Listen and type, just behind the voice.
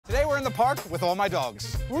in the park with all my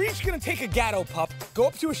dogs. We're each gonna take a Gatto pup, go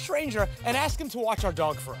up to a stranger, and ask him to watch our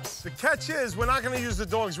dog for us. The catch is, we're not gonna use the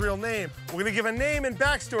dog's real name. We're gonna give a name and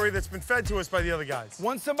backstory that's been fed to us by the other guys.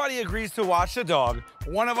 Once somebody agrees to watch the dog,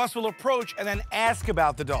 one of us will approach and then ask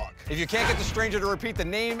about the dog. If you can't get the stranger to repeat the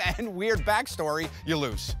name and weird backstory, you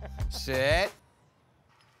lose. Sit.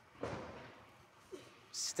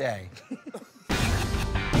 Stay.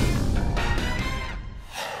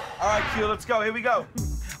 All right, Q, let's go. Here we go.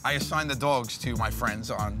 I assign the dogs to my friends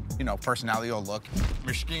on, you know, personality or look.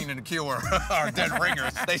 Mishkeen and Q are dead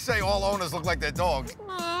ringers. They say all owners look like their dogs.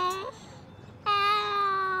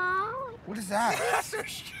 What is that? That's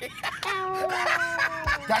Mishkeen.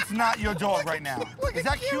 That's not your dog right now. Is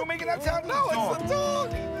that Q making that sound? No, it's the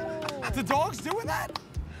dog. The dog's doing that?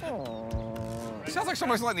 It sounds like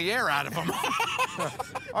someone's letting the air out of him.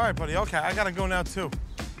 All right, buddy, okay, I gotta go now, too.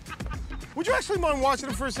 Would you actually mind watching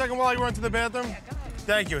him for a second while I run to the bathroom? Yeah, go ahead.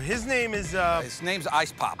 Thank you. His name is, His name's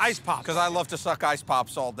Ice Pops. Ice Pops. Because I love to suck Ice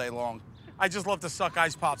Pops all day long. I just love to suck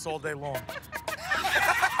Ice Pops all day long.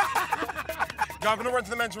 Yo, I'm gonna run to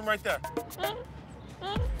the men's room right there.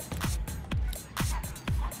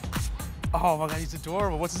 Oh my God, he's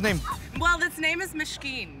adorable. What's his name? Well, his name is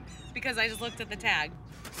Mishkeen because I just looked at the tag.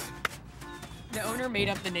 The owner made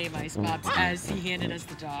up the name Ice Pops as he handed us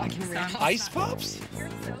the dog. Ice Pops? You're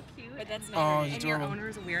so cute. But that's not Oh, right. he's And your adorable. owner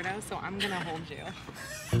is a weirdo, so I'm gonna hold you.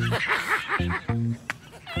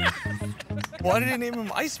 Why did he name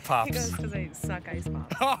him Ice Pops? He goes because I suck Ice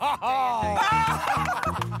Pops.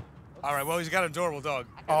 All right, well, he's got an adorable dog.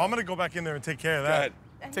 Oh, I'm gonna go back in there and take care of Go that.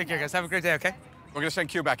 ahead. Take care, guys. Have a great day, okay? We're gonna send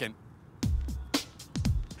Q back in.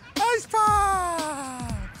 Ice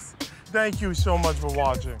Pops! Thank you so much for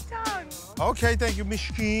watching. Okay, thank you,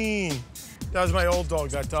 Mishkeen. That was my old dog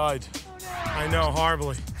that died. Oh, no. I know,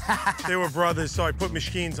 horribly. They were brothers, so I put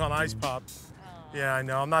Mishkeens on Ice Pop. Yeah, I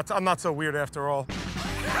know. I'm not so weird after all.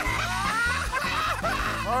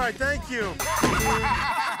 All right, thank you.